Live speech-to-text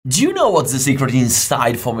Do you know what's the secret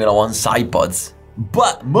inside Formula 1 Sidepods?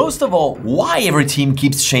 But most of all, why every team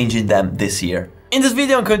keeps changing them this year? In this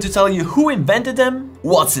video I'm going to tell you who invented them,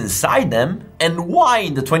 what's inside them, and why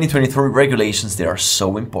in the 2023 regulations they are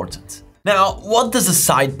so important. Now, what does a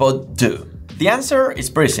sidepod do? The answer is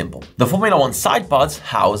pretty simple. The Formula 1 sidepods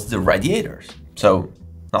house the radiators. So,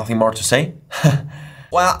 nothing more to say?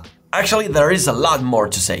 Well, actually there is a lot more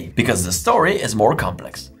to say, because the story is more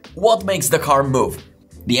complex. What makes the car move?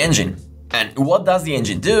 The engine. And what does the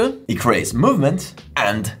engine do? It creates movement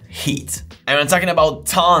and heat. And I'm talking about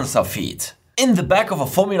tons of heat. In the back of a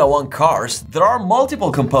Formula 1 cars, there are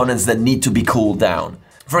multiple components that need to be cooled down.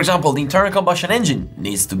 For example, the internal combustion engine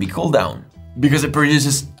needs to be cooled down because it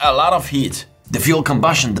produces a lot of heat. The fuel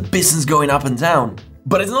combustion, the pistons going up and down.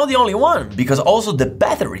 But it's not the only one, because also the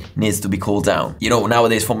battery needs to be cooled down. You know,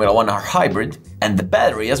 nowadays Formula 1 are hybrid, and the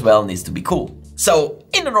battery as well needs to be cool. So,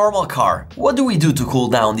 in a normal car, what do we do to cool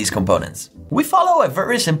down these components? We follow a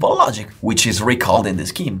very simple logic, which is recalled in the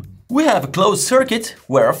scheme. We have a closed circuit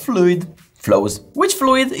where a fluid flows, which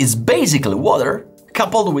fluid is basically water,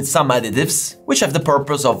 coupled with some additives, which have the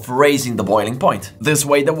purpose of raising the boiling point. This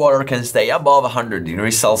way the water can stay above 100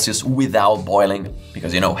 degrees Celsius without boiling,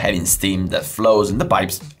 because you know, having steam that flows in the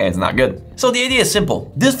pipes is not good. So the idea is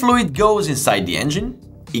simple. This fluid goes inside the engine,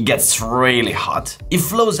 it gets really hot, it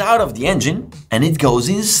flows out of the engine, and it goes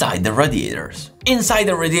inside the radiators. Inside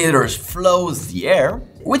the radiators flows the air,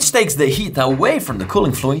 which takes the heat away from the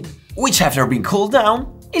cooling fluid, which after being cooled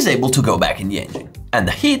down, is able to go back in the engine. And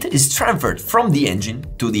the heat is transferred from the engine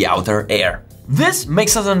to the outer air. This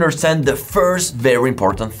makes us understand the first very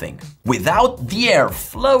important thing. Without the air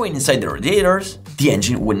flowing inside the radiators, the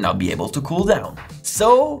engine would not be able to cool down.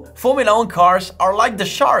 So, Formula 1 cars are like the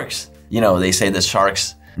sharks. You know, they say the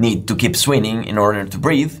sharks need to keep swimming in order to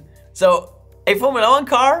breathe. So, a Formula 1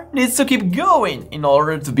 car needs to keep going in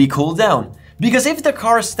order to be cooled down. Because if the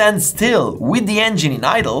car stands still with the engine in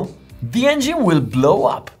idle, the engine will blow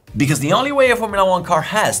up. Because the only way a Formula 1 car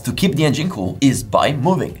has to keep the engine cool is by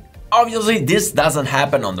moving. Obviously, this doesn't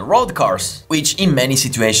happen on the road cars, which in many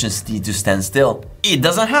situations need to stand still. It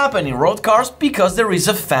doesn't happen in road cars because there is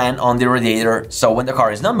a fan on the radiator, so when the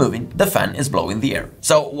car is not moving, the fan is blowing the air.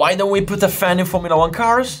 So why don't we put a fan in Formula 1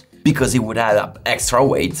 cars? Because it would add up extra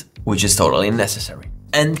weight, which is totally unnecessary.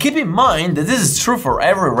 And keep in mind that this is true for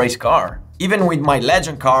every race car. Even with my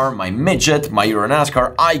legend car, my midget, my Euro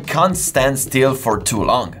Naska, I can't stand still for too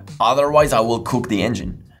long. Otherwise, I will cook the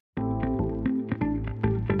engine.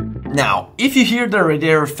 Now, if you hear the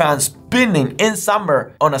radiator fan spinning in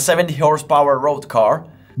summer on a 70 horsepower road car,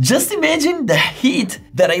 just imagine the heat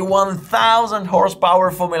that a 1000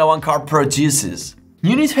 horsepower Formula 1 car produces.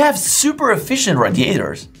 You need to have super efficient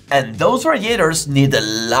radiators, and those radiators need a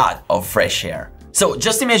lot of fresh air. So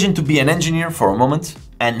just imagine to be an engineer for a moment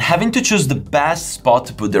and having to choose the best spot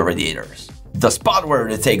to put the radiators. The spot where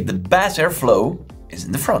they take the best airflow is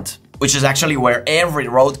in the front, which is actually where every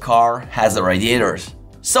road car has the radiators.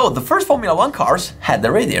 So the first Formula 1 cars had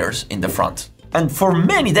the radiators in the front. And for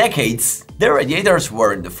many decades, the radiators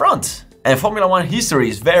were in the front. And Formula 1 history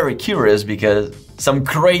is very curious because some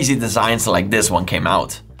crazy designs like this one came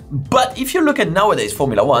out. But if you look at nowadays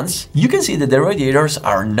Formula 1s, you can see that the radiators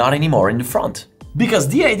are not anymore in the front. Because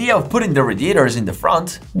the idea of putting the radiators in the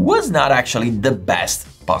front was not actually the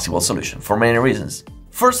best possible solution for many reasons.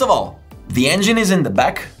 First of all, the engine is in the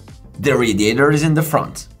back, the radiator is in the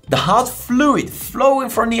front. The hot fluid flowing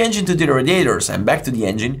from the engine to the radiators and back to the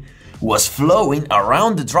engine was flowing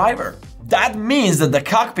around the driver. That means that the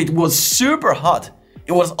cockpit was super hot.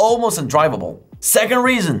 It was almost undrivable. Second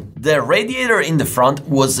reason, the radiator in the front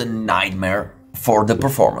was a nightmare for the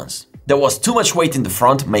performance. There was too much weight in the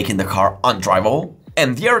front, making the car undrivable,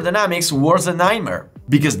 and the aerodynamics was a nightmare,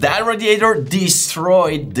 because that radiator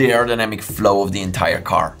destroyed the aerodynamic flow of the entire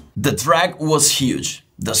car. The drag was huge,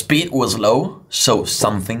 the speed was low, so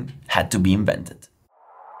something had to be invented.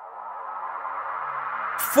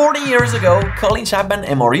 40 years ago, Colin Chapman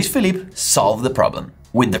and Maurice Philippe solved the problem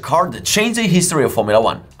with the car that changed the history of Formula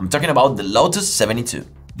 1. I'm talking about the Lotus 72.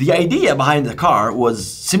 The idea behind the car was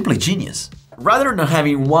simply genius. Rather than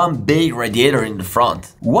having one big radiator in the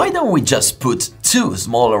front, why don't we just put two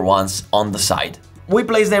smaller ones on the side? We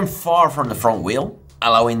place them far from the front wheel,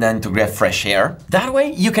 allowing them to get fresh air. That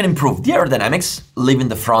way you can improve the aerodynamics, leaving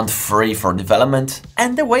the front free for development,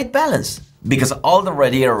 and the weight balance, because all the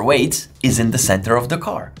radiator weight is in the center of the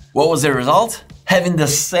car. What was the result? Having the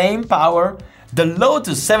same power, the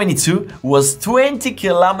Lotus 72 was 20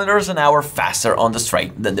 kilometers an hour faster on the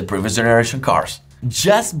straight than the previous generation cars,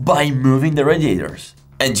 just by moving the radiators.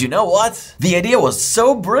 And you know what? The idea was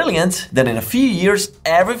so brilliant that in a few years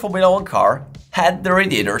every Formula 1 car had the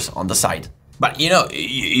radiators on the side. But you know,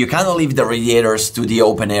 you cannot leave the radiators to the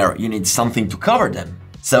open air, you need something to cover them.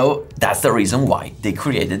 So that's the reason why they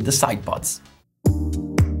created the Sidepods.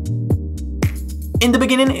 In the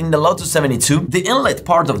beginning, in the Lotus 72, the inlet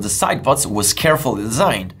part of the Sidepods was carefully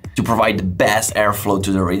designed to provide the best airflow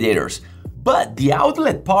to the radiators. But the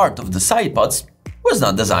outlet part of the Sidepods was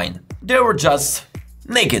not designed. They were just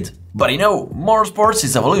naked. But you know, motorsports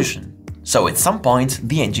is evolution. So at some point,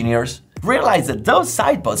 the engineers realized that those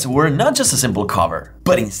Sidepods were not just a simple cover,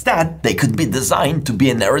 but instead they could be designed to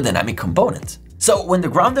be an aerodynamic component. So when the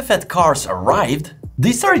ground effect cars arrived,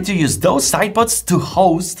 they started to use those Sidepods to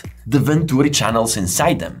host the Venturi channels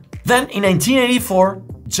inside them. Then in 1984,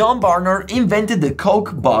 John Barner invented the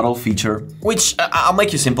Coke bottle feature, which I'll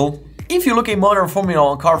make you simple. If you look at a modern Formula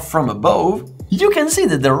 1 car from above, you can see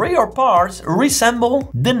that the rear parts resemble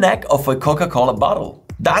the neck of a Coca-Cola bottle.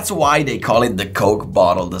 That's why they call it the Coke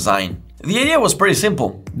bottle design. The idea was pretty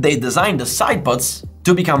simple. They designed the Sidepods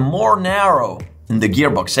to become more narrow in the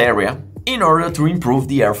gearbox area in order to improve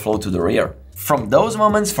the airflow to the rear. From those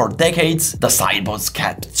moments for decades, the Sidepods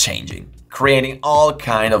kept changing, creating all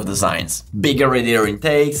kinds of designs. Bigger radiator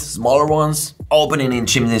intakes, smaller ones, opening in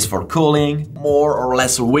chimneys for cooling, more or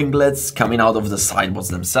less winglets coming out of the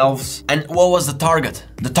Sidepods themselves. And what was the target?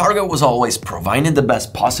 The target was always providing the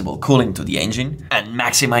best possible cooling to the engine and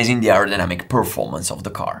maximizing the aerodynamic performance of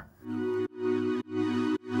the car.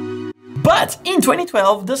 But in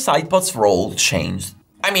 2012, the Sidepods' role changed.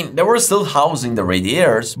 I mean, they were still housing the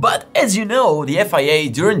radiators, but as you know, the FIA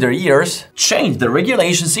during their years changed the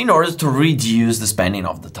regulations in order to reduce the spending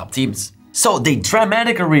of the top teams. So they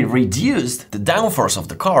dramatically reduced the downforce of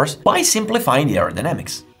the cars by simplifying the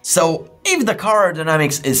aerodynamics. So if the car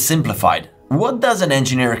aerodynamics is simplified, what does an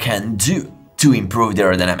engineer can do to improve the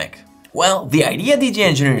aerodynamic? Well, the idea the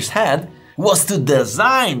engineers had was to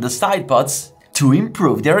design the Sidepods to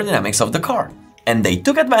improve the aerodynamics of the car. And they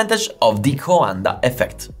took advantage of the Coanda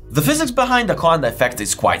effect. The physics behind the Coanda effect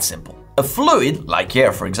is quite simple. A fluid, like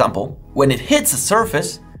air for example, when it hits a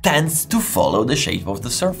surface, tends to follow the shape of the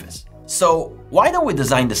surface. So why don't we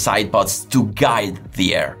design the Sidepods to guide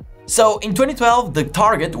the air? So in 2012, the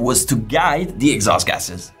target was to guide the exhaust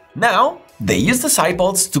gases. Now, they use the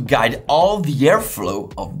Sidepods to guide all the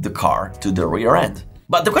airflow of the car to the rear end.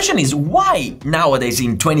 But the question is why nowadays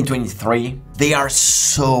in 2023 they are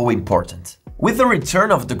so important? With the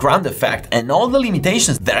return of the ground effect and all the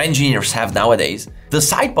limitations that engineers have nowadays, the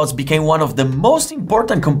Sidepods became one of the most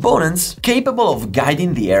important components capable of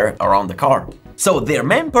guiding the air around the car. So their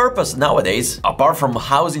main purpose nowadays, apart from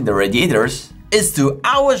housing the radiators, is to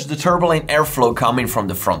gauge the turbulent airflow coming from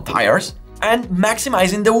the front tires and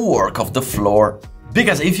maximizing the work of the floor.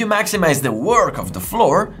 Because if you maximize the work of the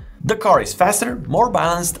floor, the car is faster, more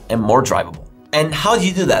balanced and more drivable. And how do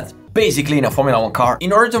you do that? Basically, in a Formula 1 car,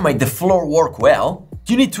 in order to make the floor work well,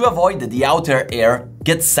 you need to avoid that the outer air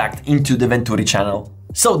gets sucked into the Venturi channel.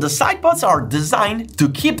 So the Sidepods are designed to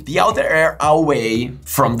keep the outer air away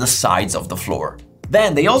from the sides of the floor.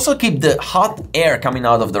 Then they also keep the hot air coming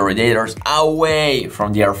out of the radiators away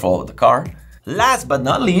from the airflow of the car. Last but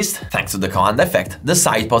not least, thanks to the Coanda effect, the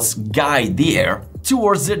Sidepods guide the air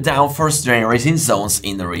towards the downforce generating zones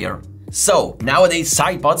in the rear. So nowadays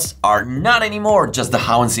Sidepods are not anymore just the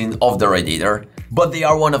housing of the radiator, but they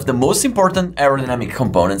are one of the most important aerodynamic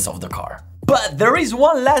components of the car. But there is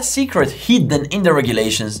one last secret hidden in the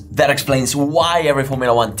regulations that explains why every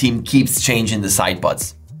Formula 1 team keeps changing the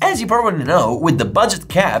Sidepods. As you probably know, with the budget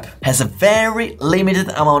cap has a very limited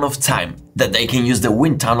amount of time that they can use the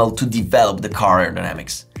wind tunnel to develop the car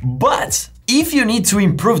aerodynamics. But if you need to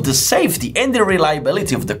improve the safety and the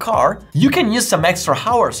reliability of the car, you can use some extra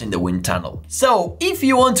hours in the wind tunnel. So if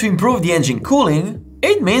you want to improve the engine cooling,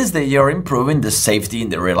 it means that you're improving the safety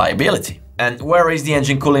and the reliability. And where is the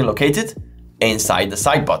engine cooling located? Inside the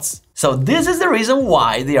Sidepods. So this is the reason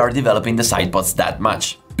why they are developing the Sidepods that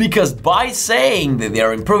much. Because by saying that they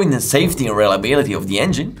are improving the safety and reliability of the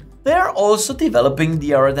engine, they are also developing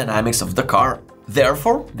the aerodynamics of the car.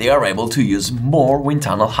 Therefore, they are able to use more wind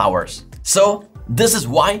tunnel hours. So this is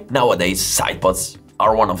why nowadays Sidepods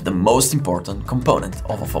are one of the most important components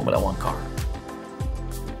of a Formula 1 car.